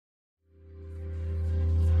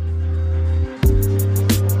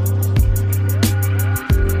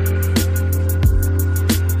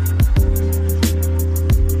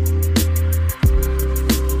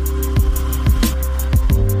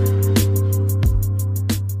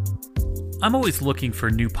I'm always looking for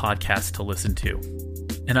new podcasts to listen to,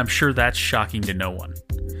 and I'm sure that's shocking to no one.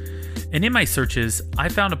 And in my searches, I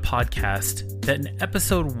found a podcast that in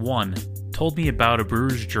episode 1 told me about a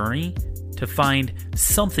brewer's journey to find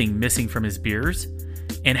something missing from his beers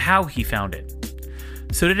and how he found it.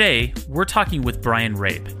 So today, we're talking with Brian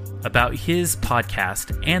Rabe about his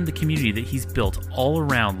podcast and the community that he's built all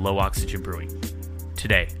around low oxygen brewing.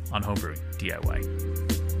 Today on Homebrewing DIY.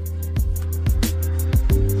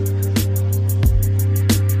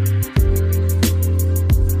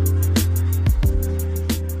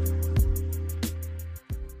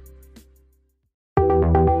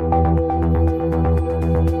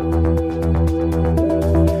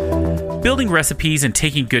 Building recipes and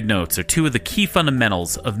taking good notes are two of the key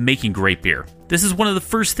fundamentals of making great beer. This is one of the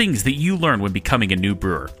first things that you learn when becoming a new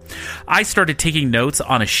brewer. I started taking notes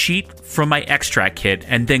on a sheet from my extract kit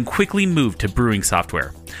and then quickly moved to brewing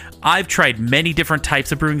software. I've tried many different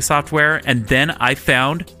types of brewing software, and then I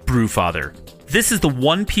found Brewfather. This is the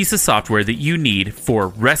one piece of software that you need for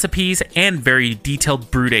recipes and very detailed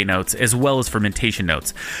brew day notes, as well as fermentation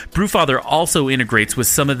notes. Brewfather also integrates with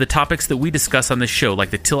some of the topics that we discuss on this show,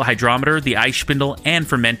 like the tilt hydrometer, the ice spindle, and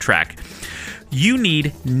FermentTrack. You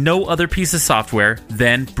need no other piece of software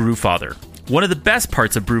than Brewfather. One of the best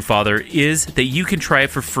parts of Brewfather is that you can try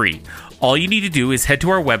it for free. All you need to do is head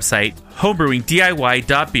to our website,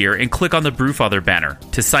 homebrewingdiy.beer, and click on the Brewfather banner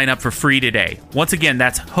to sign up for free today. Once again,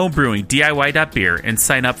 that's homebrewingdiy.beer and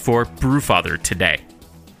sign up for Brewfather today.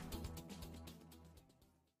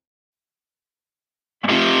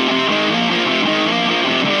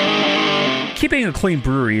 Keeping a clean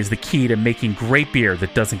brewery is the key to making great beer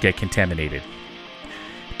that doesn't get contaminated.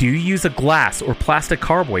 Do you use a glass or plastic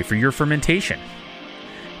carboy for your fermentation?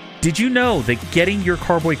 Did you know that getting your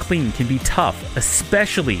carboy clean can be tough,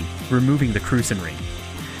 especially removing the crucian ring?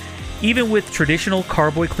 Even with traditional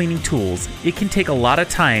carboy cleaning tools, it can take a lot of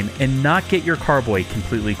time and not get your carboy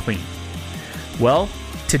completely clean. Well,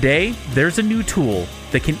 today there's a new tool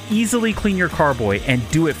that can easily clean your carboy and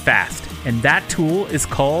do it fast, and that tool is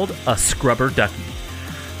called a Scrubber Ducky.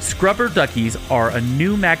 Scrubber Duckies are a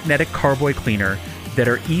new magnetic carboy cleaner that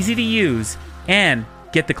are easy to use and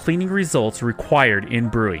get the cleaning results required in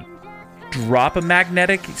brewing. Drop a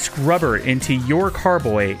magnetic scrubber into your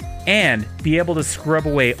carboy and be able to scrub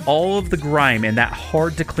away all of the grime and that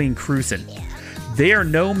hard to clean crucian. They are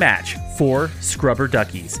no match for Scrubber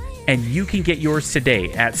Duckies, and you can get yours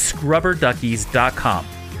today at scrubberduckies.com.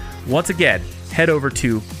 Once again, head over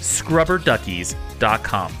to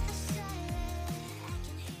scrubberduckies.com.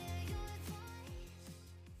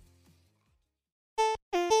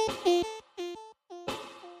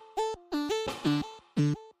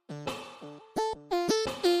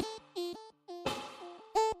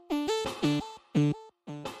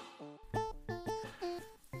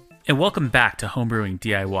 And welcome back to Homebrewing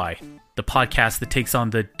DIY, the podcast that takes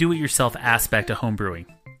on the do-it-yourself aspect of homebrewing.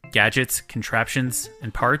 Gadgets, contraptions,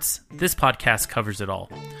 and parts, this podcast covers it all.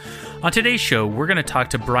 On today's show, we're going to talk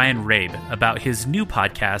to Brian Rabe about his new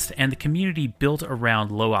podcast and the community built around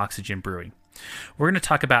low oxygen brewing. We're going to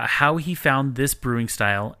talk about how he found this brewing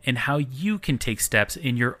style and how you can take steps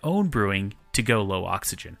in your own brewing to go low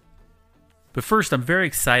oxygen. But first, I'm very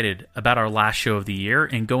excited about our last show of the year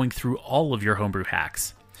and going through all of your homebrew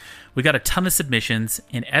hacks. We got a ton of submissions,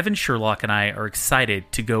 and Evan Sherlock and I are excited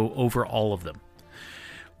to go over all of them.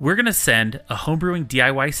 We're going to send a Homebrewing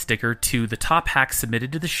DIY sticker to the top hacks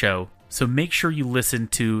submitted to the show, so make sure you listen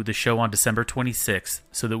to the show on December 26th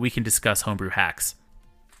so that we can discuss homebrew hacks.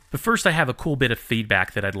 But first, I have a cool bit of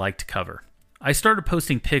feedback that I'd like to cover. I started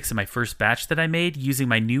posting pics of my first batch that I made using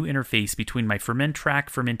my new interface between my FermentTrack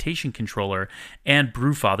fermentation controller and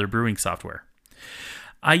Brewfather brewing software.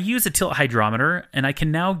 I use a tilt hydrometer, and I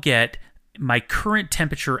can now get my current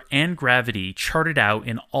temperature and gravity charted out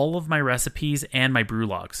in all of my recipes and my brew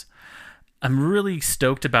logs. I'm really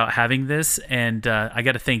stoked about having this, and I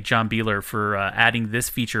got to thank John Beeler for adding this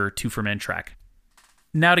feature to FermentTrack.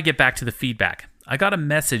 Now to get back to the feedback. I got a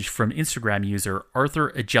message from Instagram user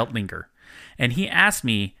Arthur Ageltlinger, and he asked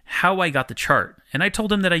me how I got the chart, and I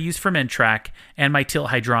told him that I use FermentTrack and my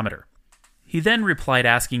tilt hydrometer. He then replied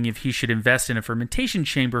asking if he should invest in a fermentation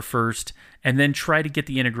chamber first and then try to get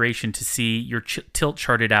the integration to see your tilt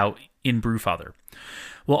charted out in Brewfather.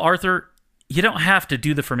 Well, Arthur, you don't have to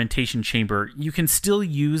do the fermentation chamber. You can still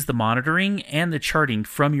use the monitoring and the charting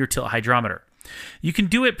from your tilt hydrometer. You can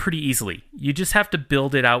do it pretty easily. You just have to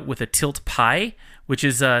build it out with a Tilt Pi, which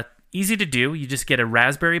is easy to do. You just get a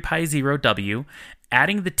Raspberry Pi Zero W,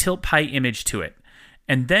 adding the Tilt Pi image to it.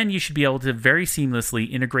 And then you should be able to very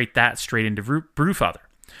seamlessly integrate that straight into Brewfather.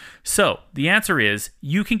 So the answer is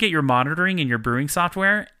you can get your monitoring in your brewing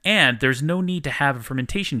software, and there's no need to have a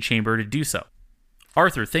fermentation chamber to do so.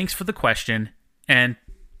 Arthur, thanks for the question, and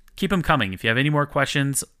keep them coming. If you have any more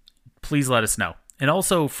questions, please let us know. And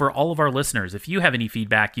also, for all of our listeners, if you have any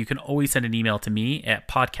feedback, you can always send an email to me at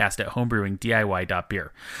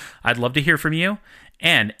podcast@homebrewingdiy.beer. I'd love to hear from you,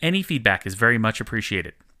 and any feedback is very much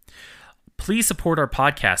appreciated. Please support our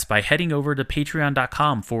podcast by heading over to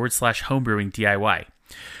patreon.com/homebrewingdiy.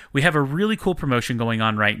 We have a really cool promotion going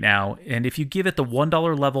on right now, and if you give it the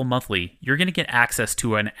 $1 level monthly, you're going to get access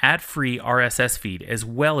to an ad-free RSS feed as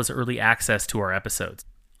well as early access to our episodes.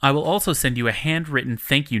 I will also send you a handwritten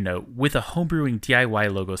thank you note with a Homebrewing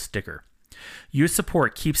DIY logo sticker. Your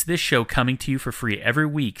support keeps this show coming to you for free every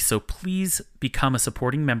week, so please become a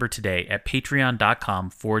supporting member today at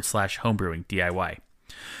patreon.com/homebrewingdiy.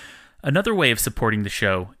 Another way of supporting the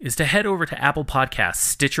show is to head over to Apple Podcasts,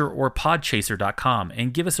 Stitcher, or Podchaser.com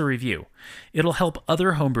and give us a review. It'll help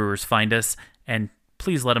other homebrewers find us, and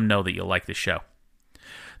please let them know that you'll like the show.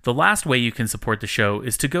 The last way you can support the show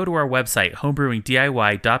is to go to our website,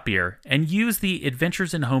 homebrewingdiy.beer, and use the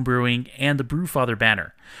Adventures in Homebrewing and the Brewfather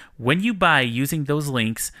banner. When you buy using those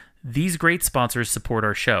links, these great sponsors support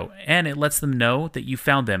our show, and it lets them know that you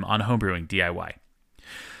found them on Homebrewing DIY.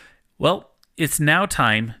 Well, it's now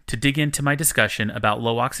time to dig into my discussion about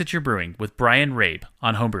low oxygen brewing with Brian Rabe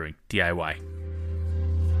on Homebrewing DIY.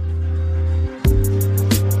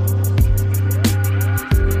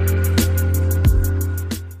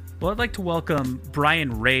 Well, I'd like to welcome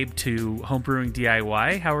Brian Rabe to Homebrewing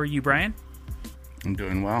DIY. How are you, Brian? I'm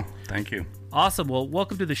doing well. Thank you. Awesome. Well,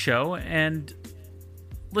 welcome to the show. And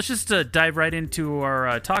let's just dive right into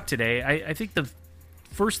our talk today. I think the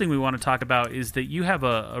first thing we want to talk about is that you have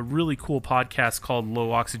a really cool podcast called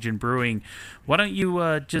Low Oxygen Brewing. Why don't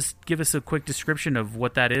you just give us a quick description of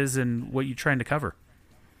what that is and what you're trying to cover?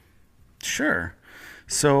 Sure.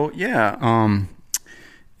 So,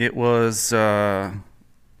 it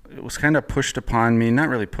was kind of pushed upon me, not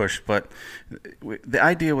really pushed, but the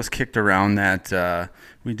idea was kicked around that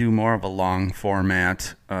we do more of a long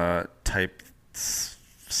format type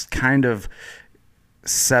kind of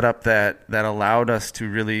setup that allowed us to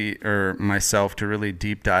really, or myself to really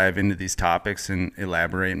deep dive into these topics and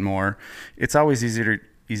elaborate more. It's always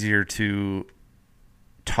easier to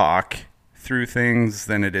talk through things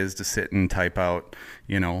than it is to sit and type out,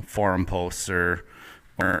 forum posts or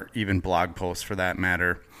even blog posts for that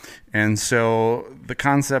matter. And so the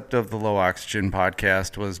concept of the Low Oxygen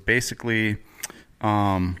podcast was basically,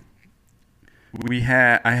 I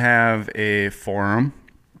have a forum,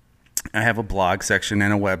 I have a blog section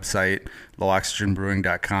and a website,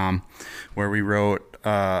 lowoxygenbrewing.com, where we wrote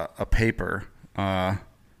a paper,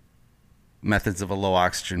 Methods of a Low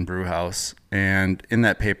Oxygen Brew House. And in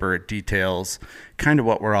that paper, it details kind of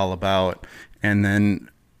what we're all about. And then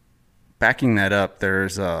backing that up,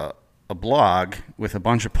 there's a blog with a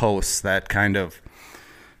bunch of posts that kind of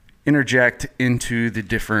interject into the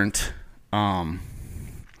different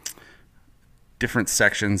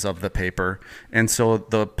sections of the paper. And so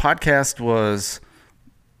the podcast was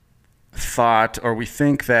thought, or we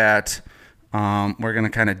think that we're going to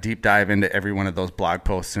kind of deep dive into every one of those blog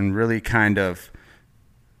posts and really kind of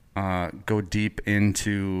go deep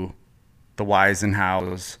into the whys and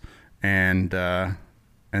hows and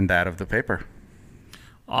that of the paper.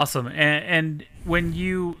 Awesome. And when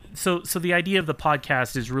you so the idea of the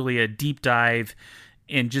podcast is really a deep dive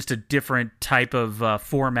in just a different type of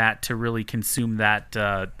format to really consume that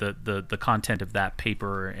the content of that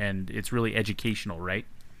paper, and it's really educational, right?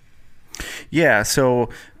 Yeah. So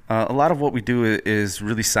a lot of what we do is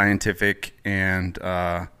really scientific, and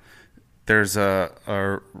there's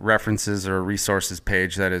a references or resources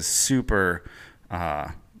page that is super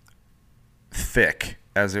thick,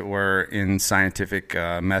 as it were, in scientific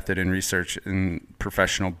method and research in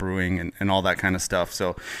professional brewing and all that kind of stuff.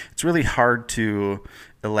 So it's really hard to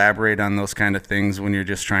elaborate on those kind of things when you're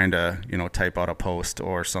just trying to, type out a post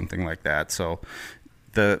or something like that. So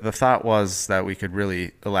the thought was that we could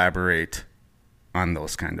really elaborate on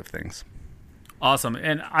those kind of things. Awesome.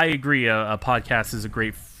 And I agree, a podcast is a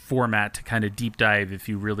great format to kind of deep dive if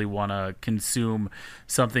you really want to consume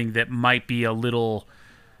something that might be a little,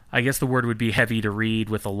 I guess the word would be heavy to read,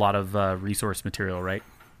 with a lot of resource material, right?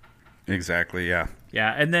 Exactly, yeah.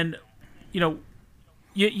 Yeah, and then,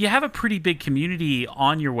 you have a pretty big community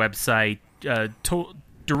on your website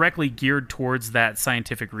directly geared towards that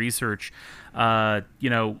scientific research.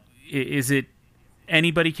 Is it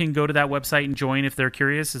anybody can go to that website and join if they're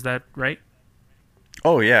curious? Is that right?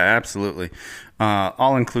 Oh, yeah, absolutely.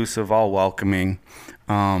 All inclusive, all welcoming.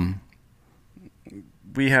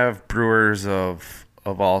 We have brewers of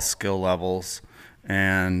of all skill levels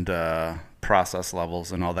and process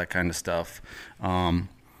levels and all that kind of stuff.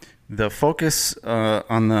 The focus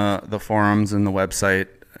on the forums and the website,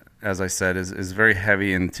 as I said, is very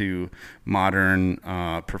heavy into modern,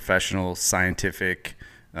 professional, scientific,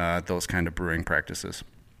 those kind of brewing practices.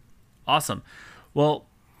 Awesome. Well,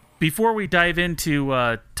 before we dive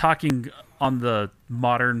into talking on the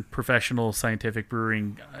modern, professional, scientific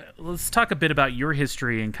brewing, let's talk a bit about your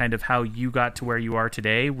history and kind of how you got to where you are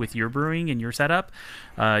today with your brewing and your setup.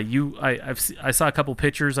 I saw a couple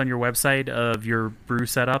pictures on your website of your brew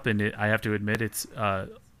setup, and I have to admit it's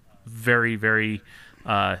very, very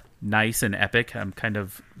nice and epic. I'm kind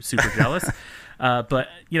of super jealous. But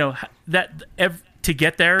to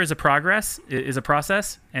get there is a process.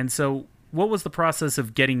 And so what was the process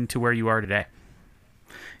of getting to where you are today?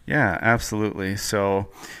 Yeah, absolutely. So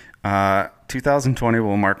 2020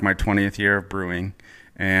 will mark my 20th year of brewing,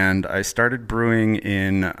 and I started brewing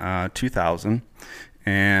in 2000,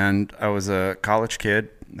 and I was a college kid.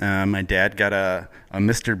 My dad got a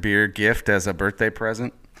Mr. Beer gift as a birthday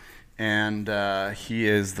present, and he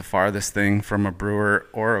is the farthest thing from a brewer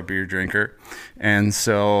or a beer drinker, and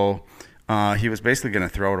so he was basically going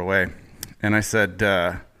to throw it away. And I said,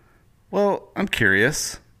 well, I'm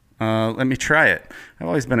curious. Let me try it. I've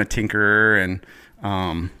always been a tinkerer, and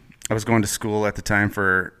I was going to school at the time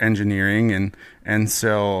for engineering, and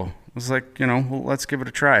so I was like, well, let's give it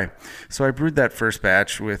a try. So I brewed that first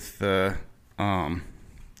batch with the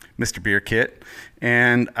Mr. Beer kit,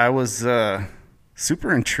 and I was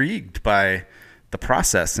super intrigued by the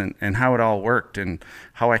process and how it all worked, and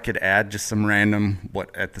how I could add just some random,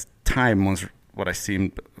 what at the time was what I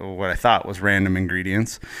thought was random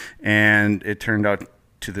ingredients, and it turned out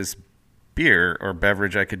to this beer or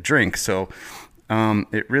beverage I could drink. So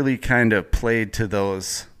it really kind of played to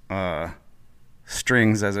those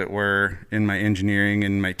strings, as it were, in my engineering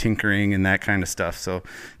and my tinkering and that kind of stuff. So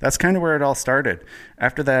that's kind of where it all started.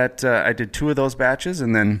 After that, I did 2 of those batches,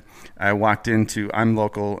 and then I walked into, I'm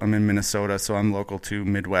in Minnesota, so I'm local to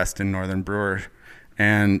Midwest and Northern Brewer.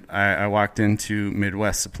 And I walked into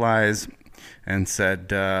Midwest Supplies and said,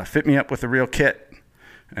 fit me up with a real kit.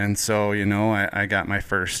 And so, I got my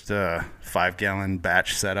first 5-gallon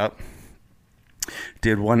batch set up.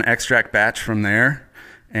 Did 1 extract batch from there,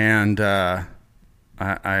 and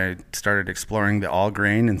I started exploring the all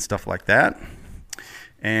grain and stuff like that.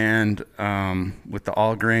 And with the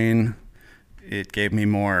all grain, it gave me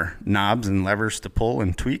more knobs and levers to pull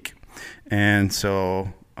and tweak. And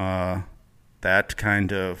so that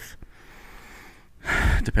kind of,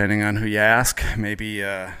 depending on who you ask, maybe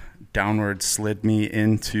downward slid me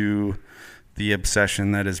into the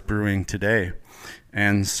obsession that is brewing today.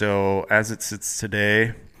 And so as it sits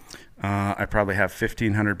today, I probably have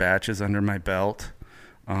 1,500 batches under my belt.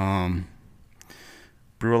 Brew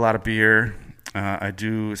a lot of beer. I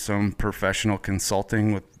do some professional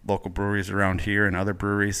consulting with local breweries around here and other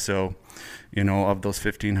breweries. So, of those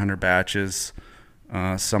 1,500 batches,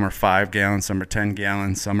 some are 5 gallons, some are 10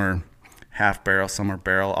 gallons, some are half barrel, some are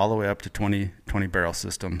barrel, all the way up to 20 barrel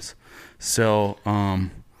systems. So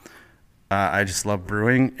I just love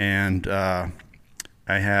brewing, and I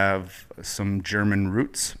have some German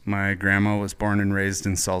roots. My grandma was born and raised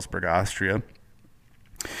in Salzburg, Austria.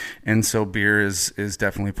 And so beer is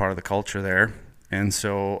definitely part of the culture there. And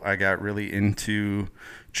so I got really into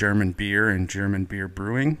German beer and German beer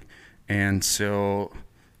brewing. And so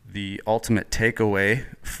the ultimate takeaway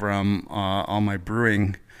from all my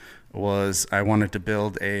brewing was I wanted to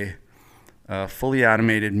build a fully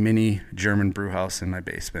automated mini German brew house in my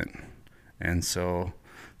basement. And so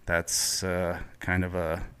that's kind of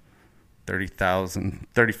a 35,000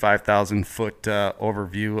 foot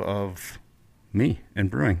overview of me and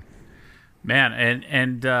brewing. Man,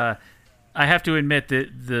 and I have to admit that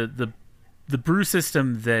the brew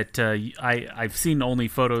system that I've seen only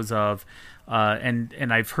photos of,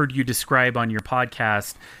 and I've heard you describe on your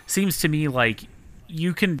podcast, seems to me like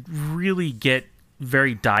you can really get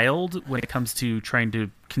very dialed when it comes to trying to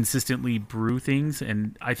consistently brew things,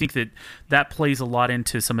 and I think that plays a lot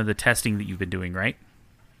into some of the testing that you've been doing, right?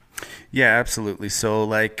 Yeah, absolutely. So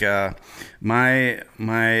like my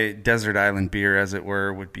desert island beer, as it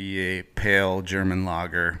were, would be a pale German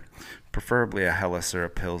lager, preferably a Helles or a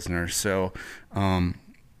Pilsner. So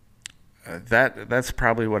that's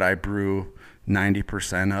probably what I brew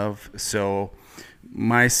 90% of. So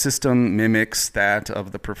my system mimics that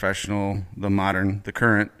of the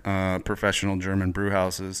current professional German brew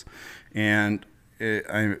houses. And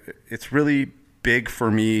it's really big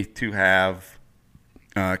for me to have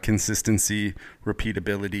consistency,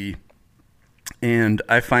 repeatability. And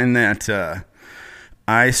I find that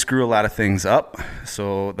I screw a lot of things up,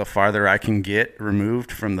 so the farther I can get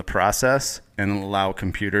removed from the process and allow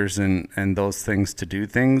computers and those things to do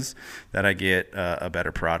things, that I get a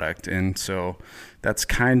better product. And so that's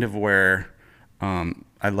kind of where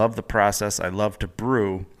I love the process. I love to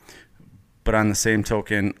brew, but on the same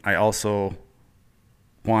token, I also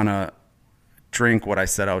want to drink what I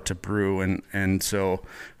set out to brew. And so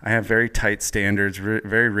I have very tight standards,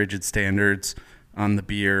 very rigid standards on the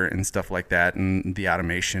beer and stuff like that, and the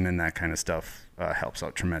automation and that kind of stuff helps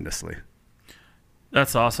out tremendously.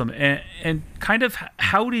 That's awesome. And kind of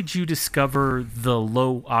how did you discover the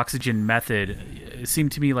low oxygen method? It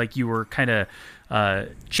seemed to me like you were kind of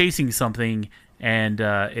chasing something, and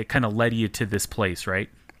it kind of led you to this place, right?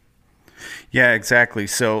 Yeah, exactly.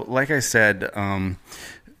 So like I said,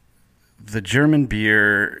 the German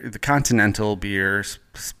beer, the continental beers,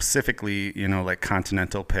 specifically, like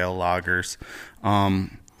continental pale lagers,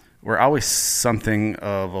 were always something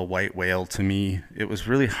of a white whale to me. It was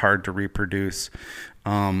really hard to reproduce.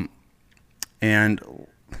 And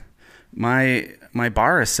my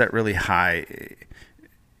bar is set really high.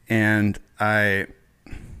 And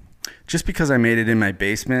just because I made it in my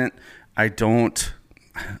basement, I'm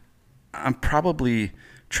probably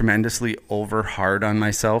tremendously over hard on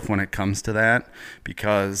myself when it comes to that,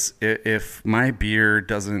 because if my beer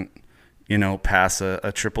doesn't pass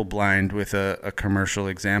a triple blind with a commercial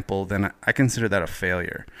example, then I consider that a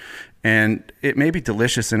failure. And it may be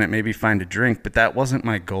delicious and it may be fine to drink, but that wasn't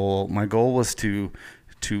my goal. My goal was to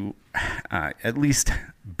at least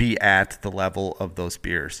be at the level of those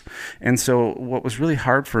beers. And so what was really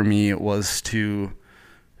hard for me was to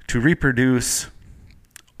reproduce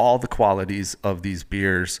all the qualities of these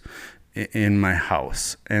beers in my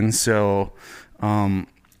house. And so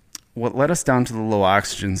what led us down to the low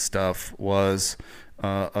oxygen stuff was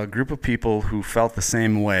a group of people who felt the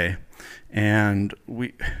same way. And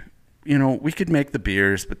we could make the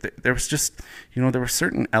beers, but there was just, there were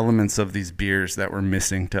certain elements of these beers that were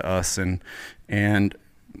missing to us, and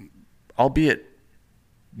albeit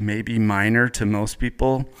maybe minor to most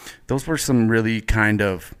people, those were some really kind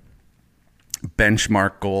of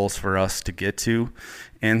benchmark goals for us to get to.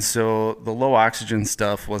 And so the low oxygen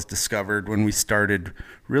stuff was discovered when we started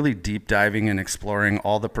really deep diving and exploring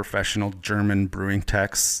all the professional German brewing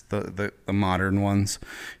texts, the modern ones,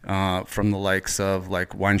 from the likes of like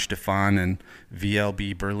Weinstefan and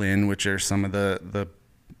VLB Berlin, which are some of the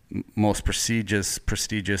most prestigious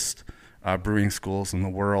brewing schools in the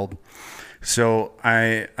world. So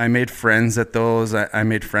I made friends at those. I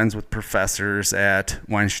made friends with professors at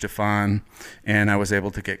Weinstefan, and I was able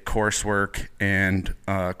to get coursework and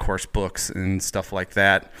course books and stuff like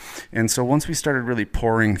that. And so once we started really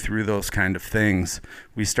pouring through those kind of things,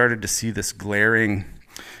 we started to see this glaring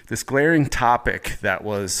topic that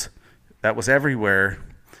was everywhere,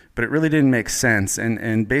 but it really didn't make sense.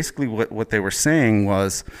 And basically what they were saying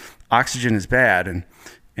was oxygen is bad,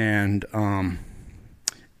 and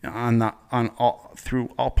through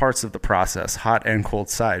all parts of the process, hot and cold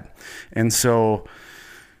side. And so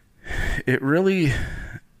it really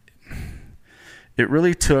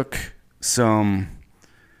took some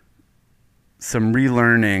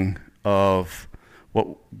relearning of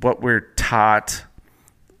what we're taught.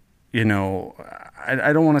 I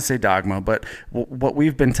don't want to say dogma, but what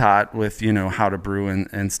we've been taught with how to brew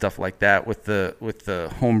and stuff like that with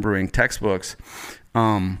the home brewing textbooks.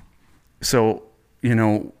 So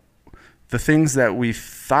the things that we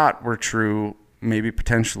thought were true maybe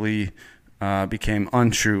potentially became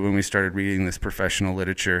untrue when we started reading this professional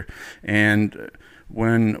literature. And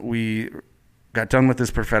when we got done with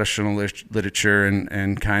this professional literature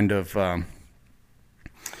and kind of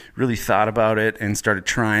really thought about it and started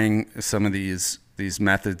trying some of these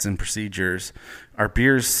methods and procedures, our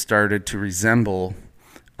beers started to resemble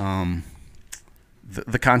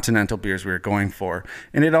the continental beers we were going for.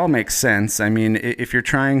 And it all makes sense. I mean, if you're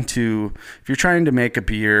trying to make a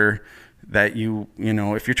beer that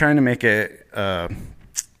if you're trying to make an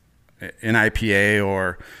IPA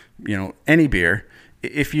or, any beer,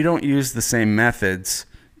 if you don't use the same methods,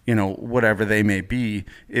 whatever they may be,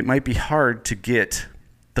 it might be hard to get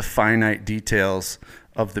the finite details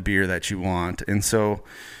of the beer that you want. And so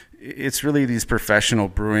it's really these professional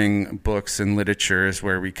brewing books and literatures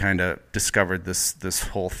where we kind of discovered this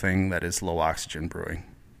whole thing that is low oxygen brewing.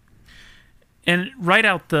 And right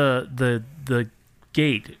out the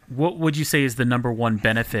gate, what would you say is the number one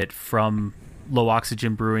benefit from low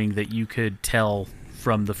oxygen brewing that you could tell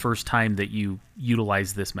from the first time that you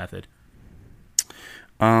utilized this method?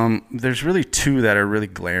 There's really two that are really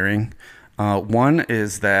glaring. One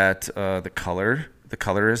is that the color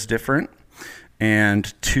is different.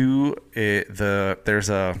 and two, there's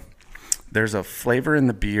a flavor in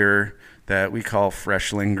the beer that we call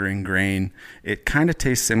fresh lingering grain. It kind of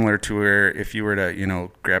tastes similar to where if you were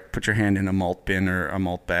to, put your hand in a malt bin or a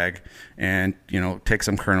malt bag and, take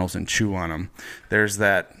some kernels and chew on them. There's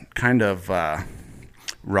that kind of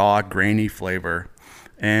raw, grainy flavor.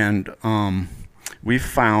 And we've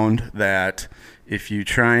found that if you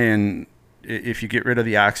get rid of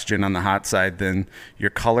the oxygen on the hot side, then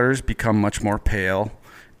your colors become much more pale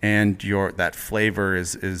and that flavor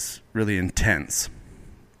is really intense.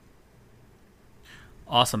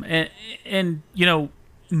 Awesome. And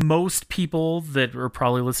most people that are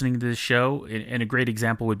probably listening to this show, and a great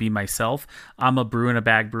example would be myself. I'm a brew in a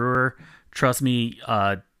bag brewer. Trust me,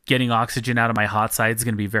 getting oxygen out of my hot side is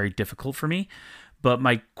going to be very difficult for me. But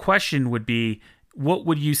my question would be, what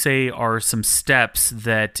would you say are some steps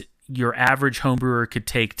that your average homebrewer could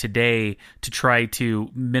take today to try to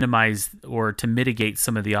minimize or to mitigate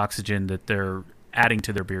some of the oxygen that they're adding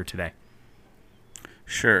to their beer today?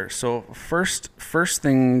 Sure. So first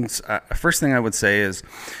thing I would say is,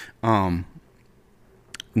 not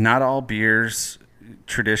all beers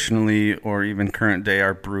traditionally or even current day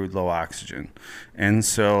are brewed low oxygen, and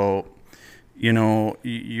so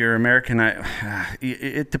your American,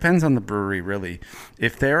 it depends on the brewery really.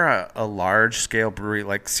 If they're a large scale brewery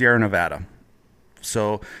like Sierra Nevada.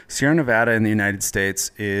 So Sierra Nevada in the United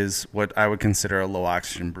States is what I would consider a low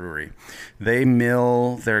oxygen brewery. They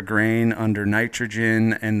mill their grain under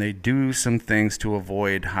nitrogen and they do some things to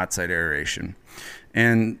avoid hot side aeration.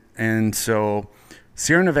 And so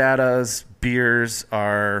Sierra Nevada's beers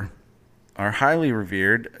are highly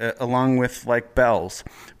revered, along with like Bell's.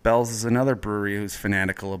 Bell's is another brewery who's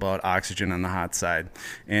fanatical about oxygen on the hot side.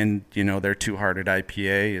 And, their Two Hearted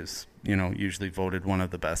IPA is usually voted one of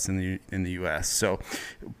the best in the U.S. So,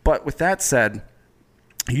 but with that said,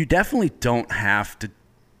 you definitely don't have to.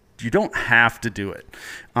 You don't have to do it.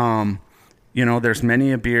 There's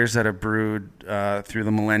many beers that are brewed through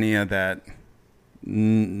the millennia that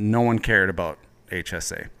no one cared about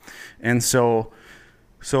HSA, and so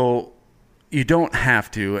you don't have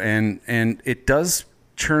to. And it does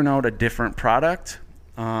churn out a different product,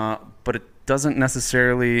 but it doesn't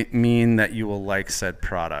necessarily mean that you will like said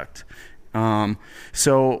product. But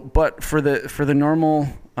for the normal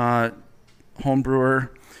home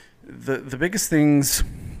brewer, the biggest things,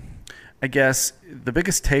 I guess, the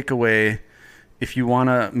biggest takeaway, if you want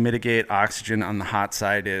to mitigate oxygen on the hot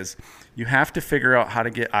side, is you have to figure out how to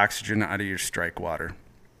get oxygen out of your strike water.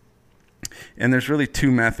 And there's really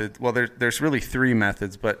two methods. Well, there's really three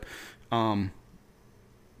methods, but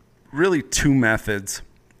really two methods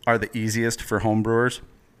are the easiest for home brewers.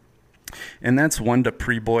 And that's one, to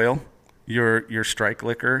pre-boil your strike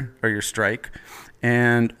liquor or your strike,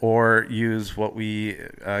 or use what we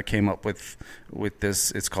came up with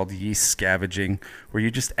this. It's called yeast scavenging, where you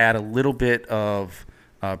just add a little bit of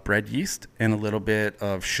bread yeast and a little bit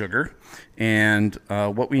of sugar. And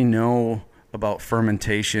what we know about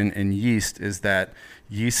fermentation and yeast is that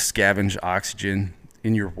yeast scavenge oxygen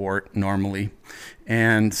in your wort normally.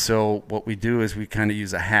 And so what we do is we kind of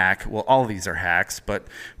use a hack. Well, all of these are hacks, but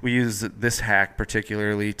we use this hack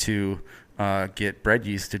particularly to get bread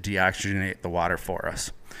yeast to deoxygenate the water for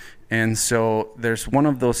us. And so there's one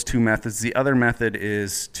of those two methods. The other method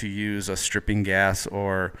is to use a stripping gas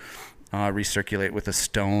or recirculate with a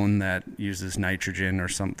stone that uses nitrogen or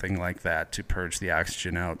something like that to purge the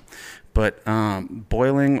oxygen out. But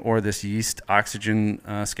boiling or this yeast oxygen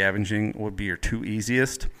scavenging would be your two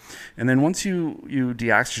easiest. And then once you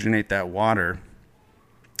deoxygenate that water,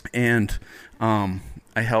 and I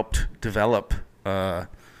helped develop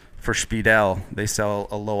for Spiedel, they sell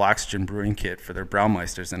a low oxygen brewing kit for their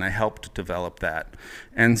Braumeisters, and I helped develop that.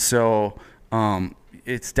 And so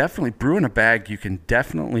it's definitely, brew in a bag, you can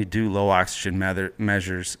definitely do low oxygen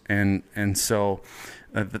measures. And so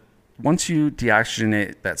once you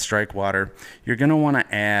deoxygenate that strike water, you're going to want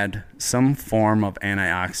to add some form of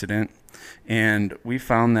antioxidant. And we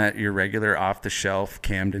found that your regular off-the-shelf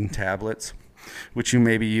Camden tablets, which you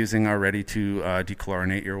may be using already to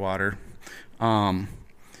dechlorinate your water,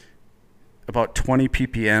 about 20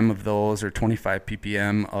 ppm of those, or 25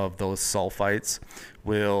 ppm of those sulfites,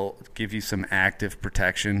 will give you some active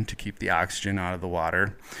protection to keep the oxygen out of the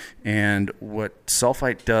water. And what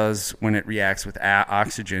sulfite does when it reacts with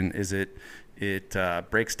oxygen is it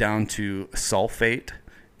breaks down to sulfate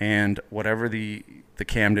and whatever the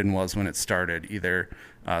Camden was when it started, either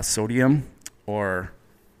sodium or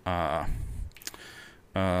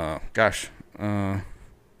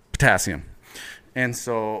potassium. And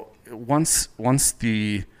so once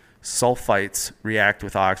the sulfites react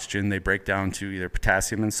with oxygen. They break down to either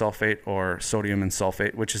potassium and sulfate or sodium and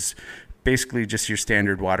sulfate, which is basically just your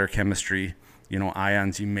standard water chemistry,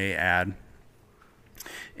 ions you may add.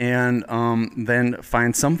 And then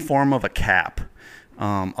find some form of a cap,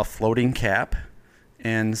 a floating cap.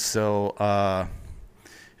 And so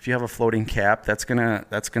if you have a floating cap,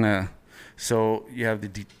 so you have the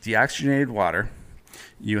deoxygenated water,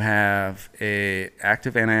 you have a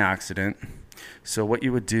active antioxidant. So what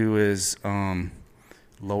you would do is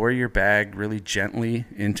lower your bag really gently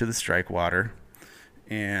into the strike water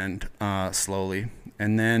and slowly.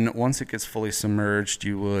 And then once it gets fully submerged,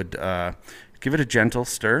 you would give it a gentle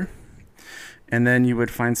stir. And then you would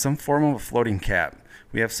find some form of a floating cap.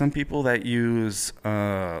 We have some people that use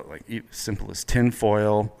like simple as tin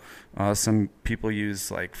foil. Some people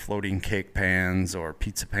use like floating cake pans or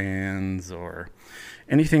pizza pans or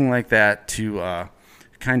anything like that to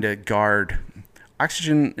kind of guard.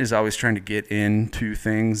 Oxygen is always trying to get into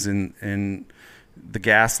things, and the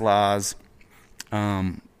gas laws,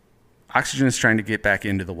 oxygen is trying to get back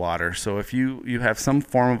into the water. So if you have some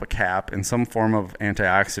form of a cap and some form of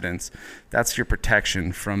antioxidants, that's your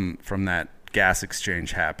protection from that gas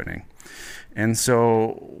exchange happening. And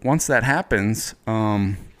so once that happens,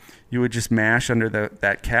 you would just mash under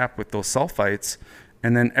that cap with those sulfites,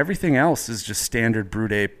 and then everything else is just standard brew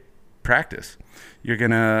day practice. You're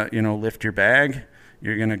gonna, lift your bag.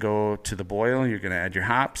 You're gonna go to the boil. You're gonna add your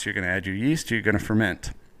hops. You're gonna add your yeast. You're gonna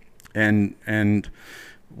ferment. And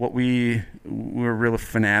what we're really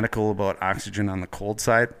fanatical about oxygen on the cold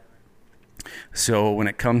side. So when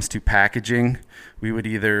it comes to packaging, we would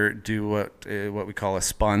either do what we call a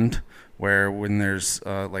spund, where when there's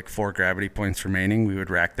like 4 gravity points remaining, we would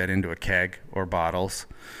rack that into a keg or bottles,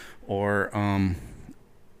 or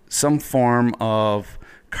some form of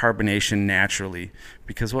carbonation naturally.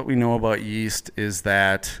 Because what we know about yeast is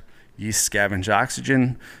that yeast scavenge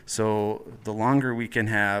oxygen. So the longer we can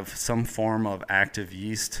have some form of active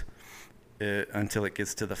yeast until it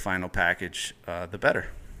gets to the final package, the better.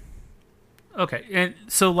 Okay, and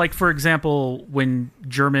so, like, for example, when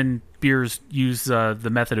German beers use the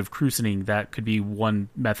method of cruisening, that could be one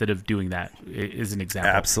method of doing that, is an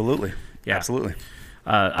example. Absolutely. Yeah. Absolutely.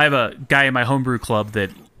 I have a guy in my homebrew club that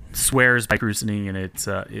swears by cruisening, and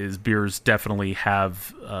his beers definitely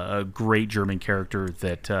have a great German character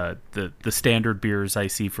that the standard beers I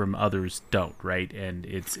see from others don't, right? And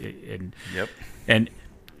Yep. And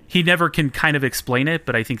he never can kind of explain it,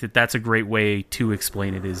 but I think that's a great way to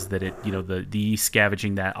explain it, is that it, the yeast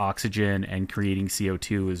scavenging that oxygen and creating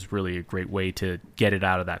CO2 is really a great way to get it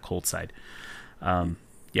out of that cold side.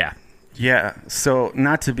 Yeah. Yeah. So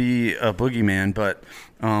not to be a boogeyman, but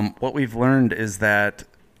what we've learned is that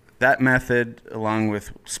method, along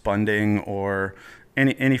with spunding or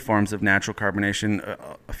any forms of natural carbonation,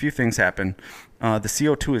 a few things happen. The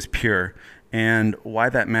CO2 is pure. And why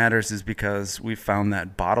that matters is because we've found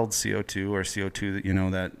that bottled CO2 or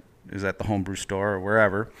CO2 that is at the homebrew store or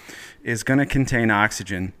wherever is going to contain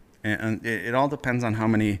oxygen. And it all depends on how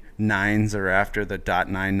many nines are after the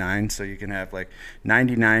 .99. So you can have like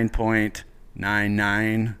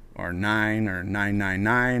 99.99 or 9 or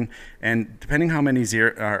 999. And depending how many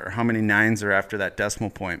how many nines are after that decimal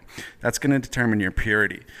point, that's going to determine your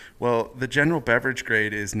purity. Well, the general beverage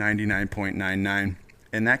grade is 99.99.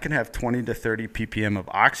 And that can have 20 to 30 ppm of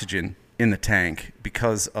oxygen in the tank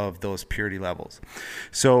because of those purity levels.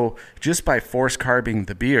 So just by force carbing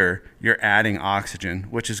the beer, you're adding oxygen,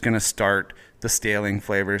 which is going to start the staling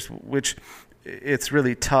flavors, which it's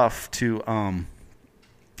really tough to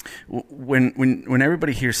when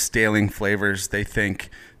everybody hears staling flavors, they think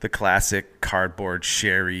the classic cardboard,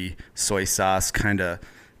 sherry, soy sauce kind of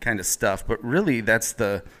stuff. But really, that's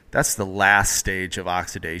the last stage of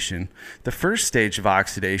oxidation. The first stage of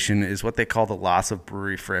oxidation is what they call the loss of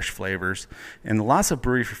brewery fresh flavors. And the loss of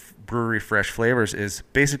brewery fresh flavors is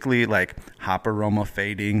basically like hop aroma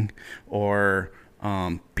fading or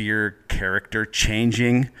beer character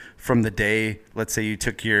changing from the day. Let's say you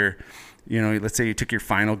took your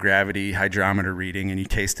final gravity hydrometer reading and you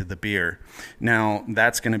tasted the beer. Now,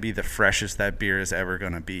 that's going to be the freshest that beer is ever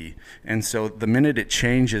going to be. And so the minute it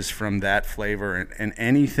changes from that flavor and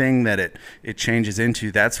anything that it changes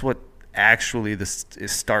into, that's what actually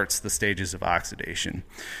starts the stages of oxidation.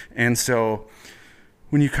 And so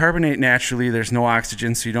when you carbonate naturally, there's no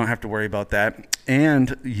oxygen, so you don't have to worry about that.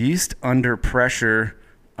 And yeast under pressure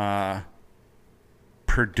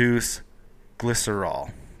produce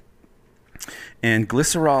glycerol. And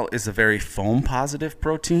glycerol is a very foam positive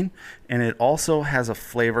protein, and it also has a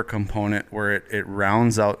flavor component where it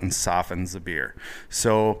rounds out and softens the beer.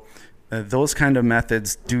 So those kind of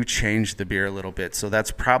methods do change the beer a little bit. So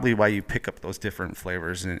that's probably why you pick up those different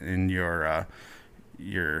flavors in your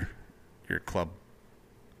club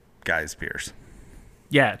guys beers.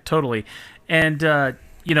 Yeah, totally. And a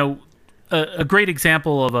great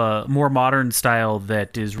example of a more modern style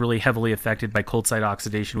that is really heavily affected by cold side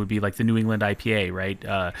oxidation would be like the New England IPA,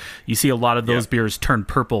 right? You see a lot of those beers turn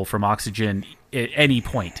purple from oxygen at any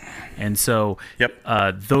point. And so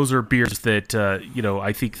those are beers that,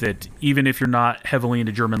 I think that even if you're not heavily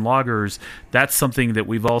into German lagers, that's something that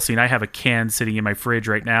we've all seen. I have a can sitting in my fridge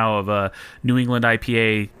right now of a New England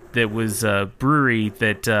IPA that was a brewery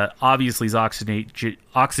that obviously is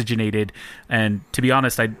oxygenated, and to be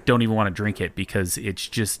honest, I don't even want to drink it because it's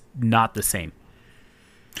just not the same.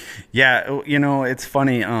 Yeah, it's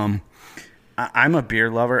funny. I'm a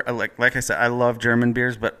beer lover. Like I said, I love German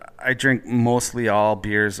beers, but I drink mostly all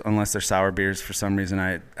beers unless they're sour beers. For some reason,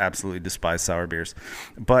 I absolutely despise sour beers.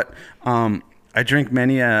 But I drink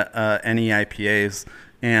many any IPAs,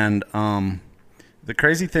 and the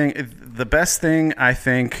crazy thing, the best thing I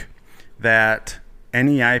think that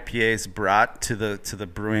any IPAs brought to the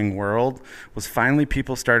brewing world was finally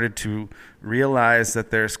people started to realize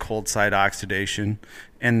that there's cold side oxidation,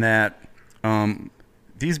 and that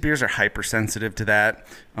these beers are hypersensitive to that.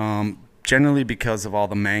 Generally because of all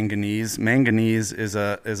the manganese. Manganese is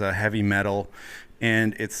a heavy metal,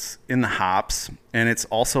 and it's in the hops, and it's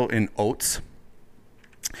also in oats.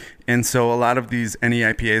 And so a lot of these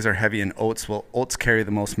NEIPAs are heavy in oats. Well, oats carry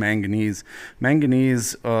the most manganese.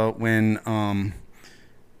 Manganese, when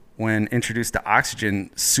introduced to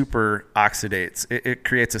oxygen, super oxidates. It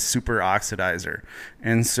creates a super oxidizer.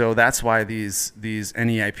 And so that's why these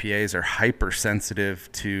NEIPAs are hypersensitive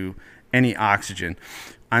to any oxygen.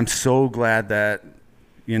 I'm so glad that,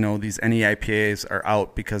 these NEIPAs are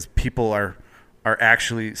out, because people are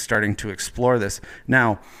actually starting to explore this.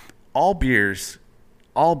 Now, all beers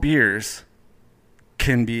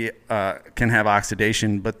can have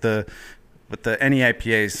oxidation, but the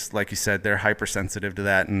NEIPAs, like you said, they're hypersensitive to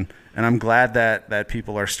that, and I'm glad that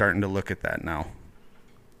people are starting to look at that now.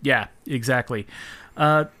 Yeah, exactly.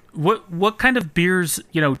 What kind of beers,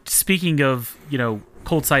 speaking of,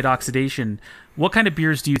 cold side oxidation, what kind of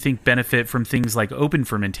beers do you think benefit from things like open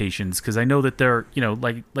fermentations? Because I know that there,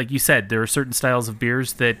 like you said, there are certain styles of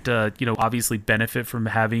beers that, obviously benefit from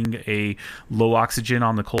having a low oxygen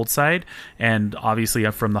on the cold side, and obviously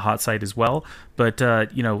from the hot side as well. But,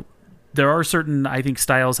 there are certain, I think,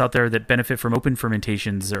 styles out there that benefit from open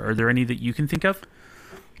fermentations. Are there any that you can think of?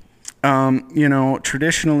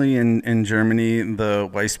 Traditionally in Germany, the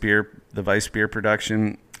Weissbier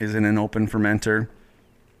production is in an open fermenter.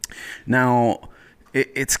 Now,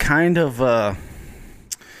 it's kind of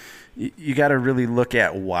you got to really look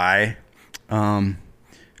at why.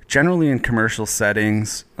 Generally, in commercial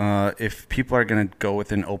settings, if people are going to go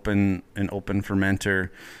with an open fermenter,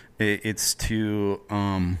 it's to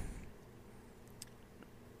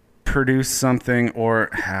produce something, or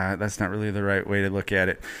that's not really the right way to look at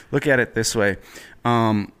it. Look at it this way.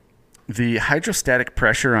 The hydrostatic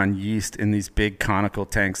pressure on yeast in these big conical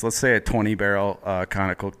tanks, let's say a 20-barrel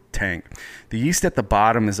conical tank, the yeast at the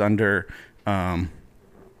bottom is under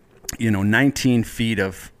 19 feet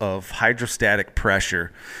of hydrostatic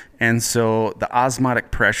pressure. And so the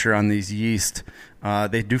osmotic pressure on these yeast,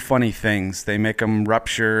 they do funny things. They make them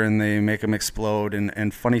rupture and they make them explode,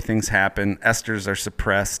 and funny things happen. Esters are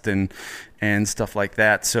suppressed and stuff like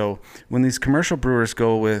that. So when these commercial brewers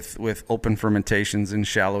go with open fermentations in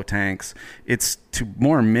shallow tanks, it's to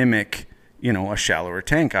more mimic, a shallower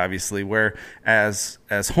tank, obviously, where as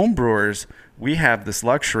home brewers, we have this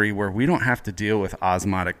luxury where we don't have to deal with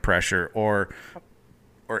osmotic pressure or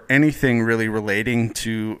anything really relating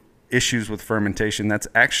to issues with fermentation. That's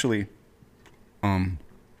actually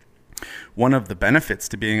one of the benefits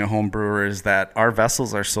to being a home brewer, is that our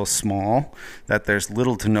vessels are so small that there's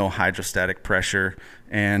little to no hydrostatic pressure,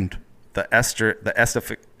 and the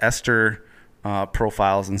ester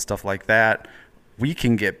profiles and stuff like that, we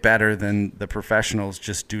can get better than the professionals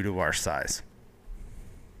just due to our size.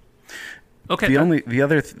 Okay.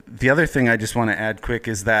 The other thing I just want to add quick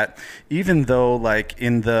is that even though, like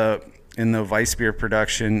in the Weissbier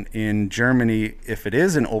production in Germany, if it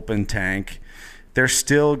is an open tank, they're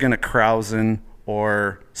still going to krausen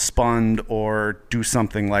or spund or do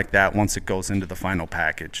something like that once it goes into the final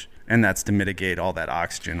package, and that's to mitigate all that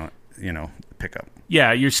oxygen, pickup.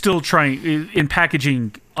 Yeah, you're still trying in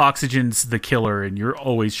packaging. Oxygen's the killer, and you're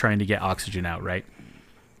always trying to get oxygen out, right?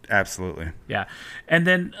 Absolutely. Yeah. And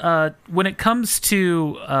then when it comes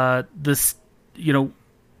to this,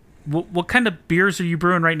 what kind of beers are you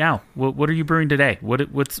brewing right now? What are you brewing today?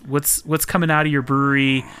 What's coming out of your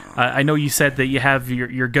brewery? I know you said that you have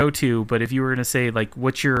your go-to, but if you were going to say like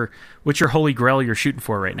what's your holy grail you're shooting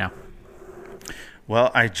for right now?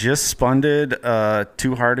 Well, I just spunded a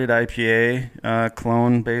Two-Hearted IPA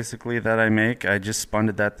clone, basically, that I make. I just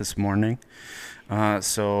spunded that this morning.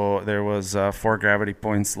 So there was 4 gravity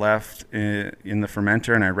points left in the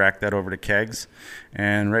fermenter, and I racked that over to kegs.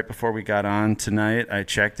 And right before we got on tonight, I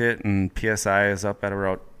checked it, and PSI is up at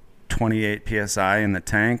about 28 PSI in the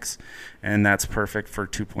tanks, and that's perfect for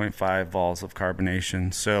 2.5 vols of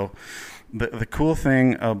carbonation. So the cool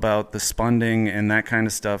thing about the spunding and that kind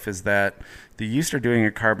of stuff is that the yeast are doing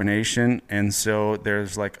a carbonation, and so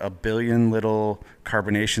there's like a billion little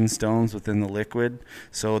carbonation stones within the liquid.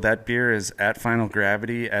 So that beer is at final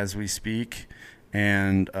gravity as we speak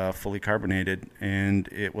and fully carbonated, and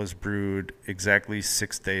it was brewed exactly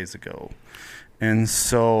 6 days ago. And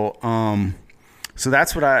so so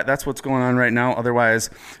that's what's going on right now. Otherwise,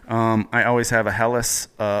 I always have a Helles,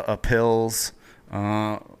 a Pils.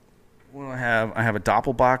 What do I have? I have a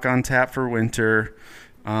Doppelbock on tap for winter.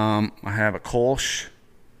 I have a Kolsch.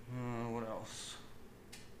 What else?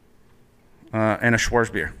 And a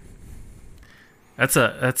Schwarzbier. That's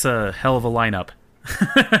a hell of a lineup.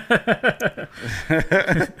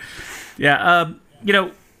 Yeah.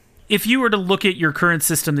 If you were to look at your current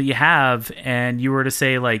system that you have, and you were to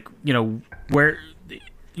say like,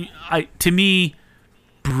 to me,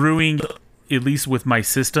 brewing, at least with my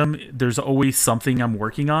system, there's always something I'm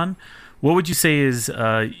working on. What would you say is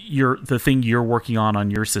the thing you're working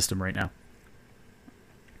on your system right now?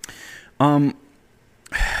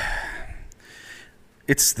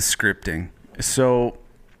 It's the scripting. So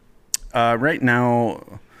right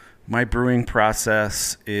now, my brewing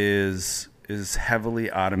process is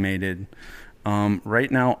heavily automated.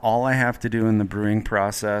 Right now, all I have to do in the brewing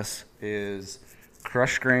process is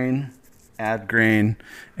crush grain, add grain,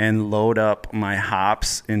 and load up my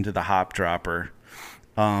hops into the hop dropper.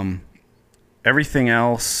 Everything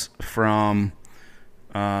else from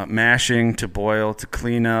mashing to boil to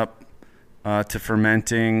clean up to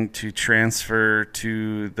fermenting to transfer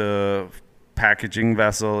to the packaging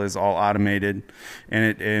vessel is all automated,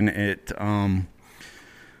 and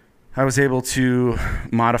I was able to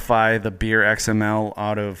modify the beer XML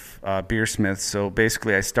out of Beersmith. So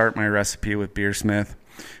basically, I start my recipe with Beersmith,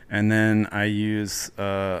 and then I use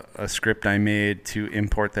a script I made to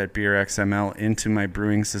import that beer XML into my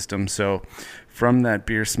brewing system. So from that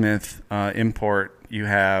Beersmith import, you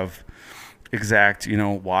have exact,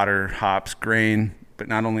 water, hops, grain, but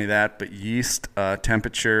not only that, but yeast,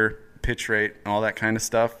 temperature, pitch rate, all that kind of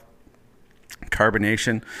stuff,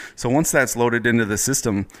 carbonation. So once that's loaded into the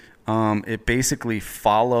system, it basically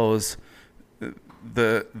follows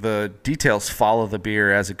the details follow the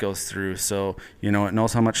beer as it goes through. So, it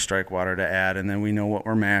knows how much strike water to add, and then we know what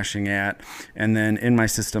we're mashing at. And then in my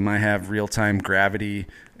system, I have real-time gravity.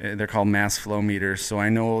 They're called mass flow meters. So I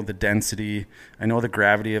know the density, I know the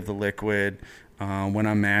gravity of the liquid when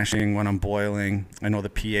I'm mashing, when I'm boiling. I know the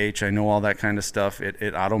pH, I know all that kind of stuff.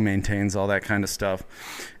 It auto-maintains all that kind of stuff.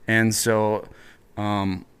 And so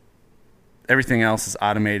everything else is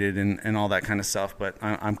automated and all that kind of stuff, but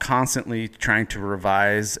I'm constantly trying to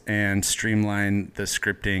revise and streamline the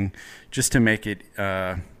scripting just to make it,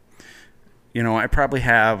 I probably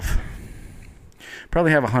have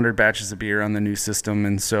 100 batches of beer on the new system,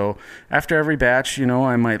 and so after every batch,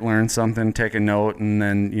 I might learn something, take a note, and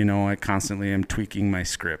then, I constantly am tweaking my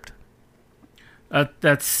script.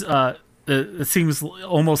 It seems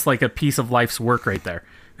almost like a piece of life's work right there.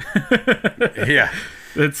 Yeah.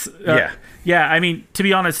 Yeah. I mean, to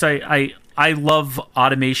be honest, I love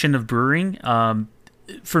automation of brewing.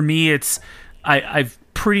 For me, I've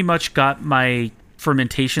pretty much got my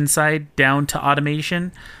fermentation side down to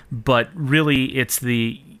automation, but really it's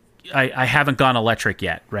I haven't gone electric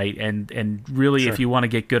yet, right? And really, sure. If you want to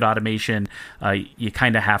get good automation, you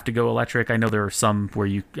kind of have to go electric. I know there are some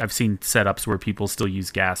where I've seen setups where people still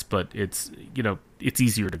use gas, but it's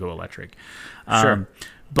easier to go electric. Sure.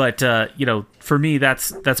 But for me,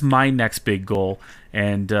 that's my next big goal,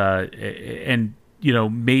 and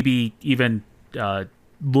maybe even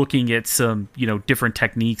looking at some different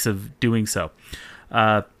techniques of doing so.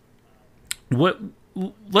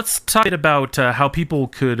 Let's talk a bit about how people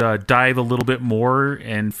could dive a little bit more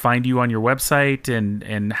and find you on your website,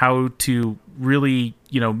 and how to really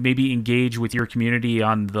maybe engage with your community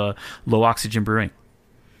on the low oxygen brewing.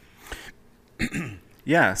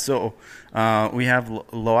 Yeah, so we have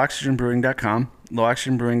lowoxygenbrewing.com.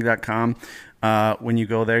 Lowoxygenbrewing.com. When you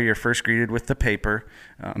go there, you're first greeted with the paper,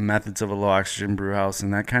 Methods of a Low Oxygen Brew House,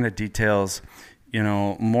 and that kind of details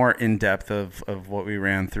more in depth of what we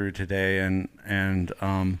ran through today, and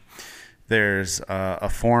there's a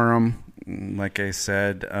forum. Like I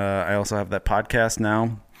said, I also have that podcast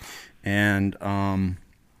now, and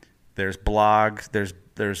there's blogs.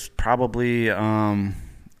 There's probably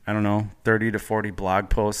 30 to 40 blog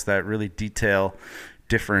posts that really detail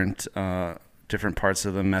different parts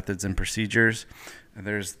of the methods and procedures. And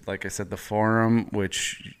there's, like I said, the forum,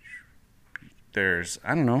 which there's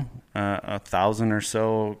 1,000 or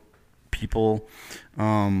so people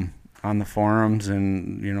on the forums,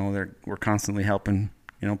 and we're constantly helping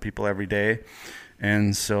people every day.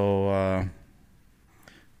 And so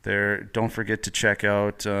don't forget to check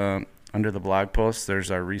out under the blog posts,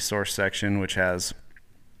 there's our resource section, which has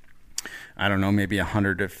maybe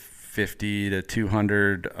 150 to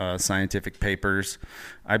 200 scientific papers.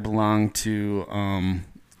 I belong to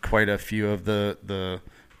quite a few of the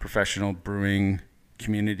professional brewing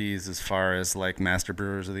communities, as far as like Master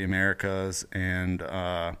Brewers of the Americas and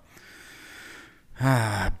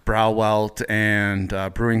Brauwelt and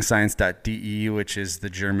BrewingScience.de, which is the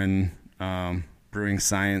German brewing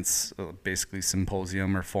science, basically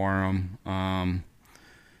symposium or forum.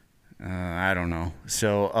 I don't know.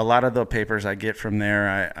 So a lot of the papers I get from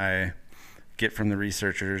there, I get from the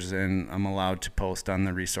researchers, and I'm allowed to post on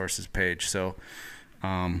the resources page. So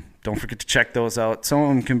don't forget to check those out. Some of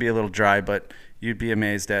them can be a little dry, but you'd be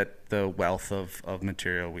amazed at the wealth of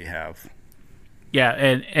material we have. Yeah,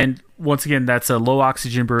 and once again, that's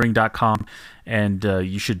lowoxygenbrewing.com, and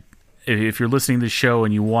you should, if you're listening to the show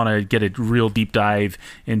and you want to get a real deep dive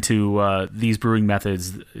into these brewing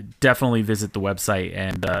methods, definitely visit the website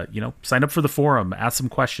and sign up for the forum, ask some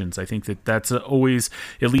questions. I think that's always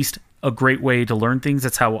at least a great way to learn things.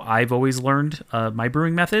 That's how I've always learned my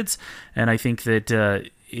brewing methods, and I think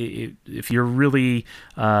that if you're really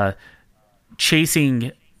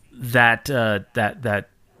chasing that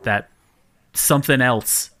something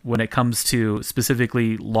else when it comes to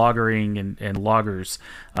specifically lagering and lagers,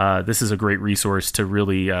 this is a great resource to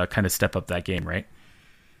really kind of step up that game, right?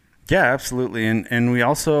 Yeah, absolutely. And we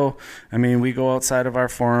also, we go outside of our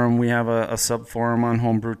forum. We have a sub forum on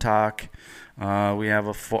Homebrew Talk. We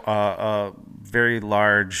have a very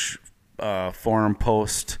large forum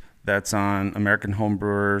post that's on American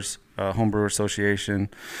Homebrewer Association.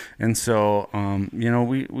 And so,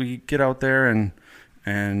 we get out there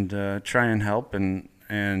and try and help, and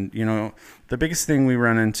the biggest thing we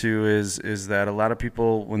run into is that a lot of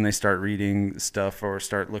people, when they start reading stuff or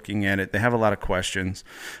start looking at it, they have a lot of questions.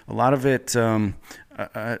 A lot of it,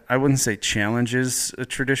 I wouldn't say challenges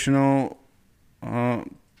traditional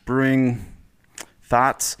brewing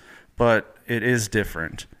thoughts, but it is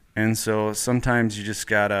different. And so sometimes you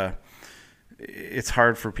just it's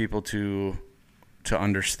hard for people to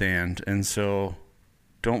understand. And so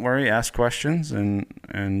don't worry, ask questions,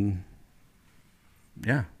 and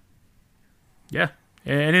yeah. Yeah.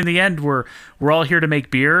 And in the end, we're all here to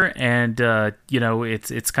make beer, and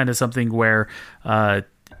it's kind of something where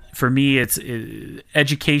for me,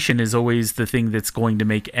 education is always the thing that's going to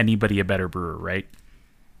make anybody a better brewer, right?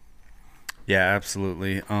 Yeah,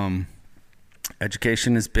 absolutely.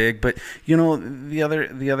 Education is big, but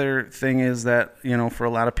the other thing is that for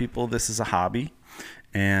a lot of people, this is a hobby,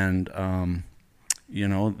 and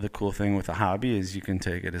the cool thing with a hobby is you can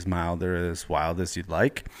take it as mild or as wild as you'd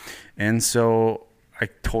like. And so I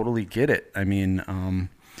totally get it.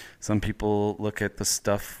 Some people look at the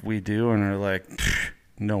stuff we do and are like,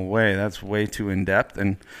 no way, that's way too in-depth.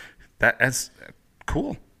 And that's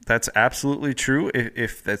cool. That's absolutely true.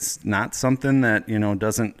 If that's not something that,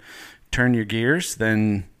 doesn't turn your gears,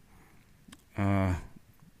 then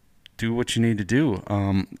do what you need to do.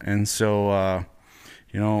 And so...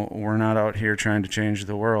 we're not out here trying to change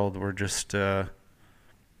the world. We're just trying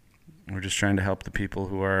to help the people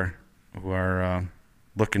who are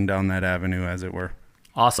looking down that avenue, as it were.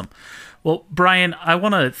 Awesome. Well, Brian, I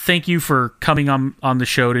want to thank you for coming on the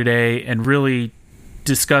show today and really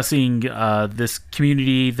discussing this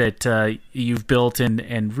community that you've built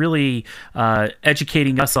and really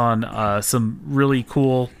educating us on some really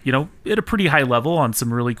cool, at a pretty high level, on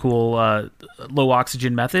some really cool low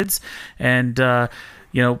oxygen methods. And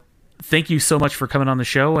thank you so much for coming on the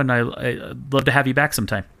show, and I'd love to have you back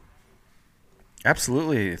sometime.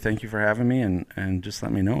 Absolutely. Thank you for having me, and just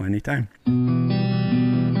let me know anytime.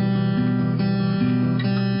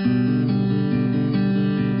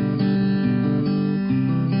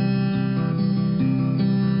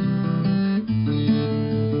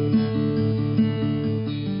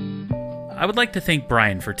 I would like to thank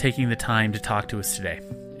Brian for taking the time to talk to us today.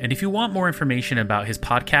 And if you want more information about his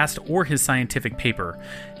podcast or his scientific paper,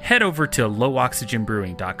 head over to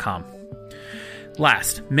lowoxygenbrewing.com.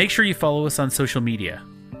 Last, make sure you follow us on social media.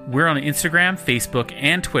 We're on Instagram, Facebook,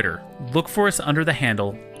 and Twitter. Look for us under the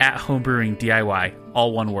handle @homebrewingDIY,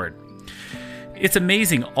 all one word. It's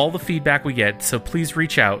amazing all the feedback we get, so please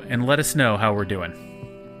reach out and let us know how we're doing.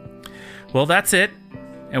 Well, that's it,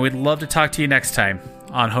 and we'd love to talk to you next time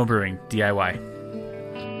on Homebrewing DIY.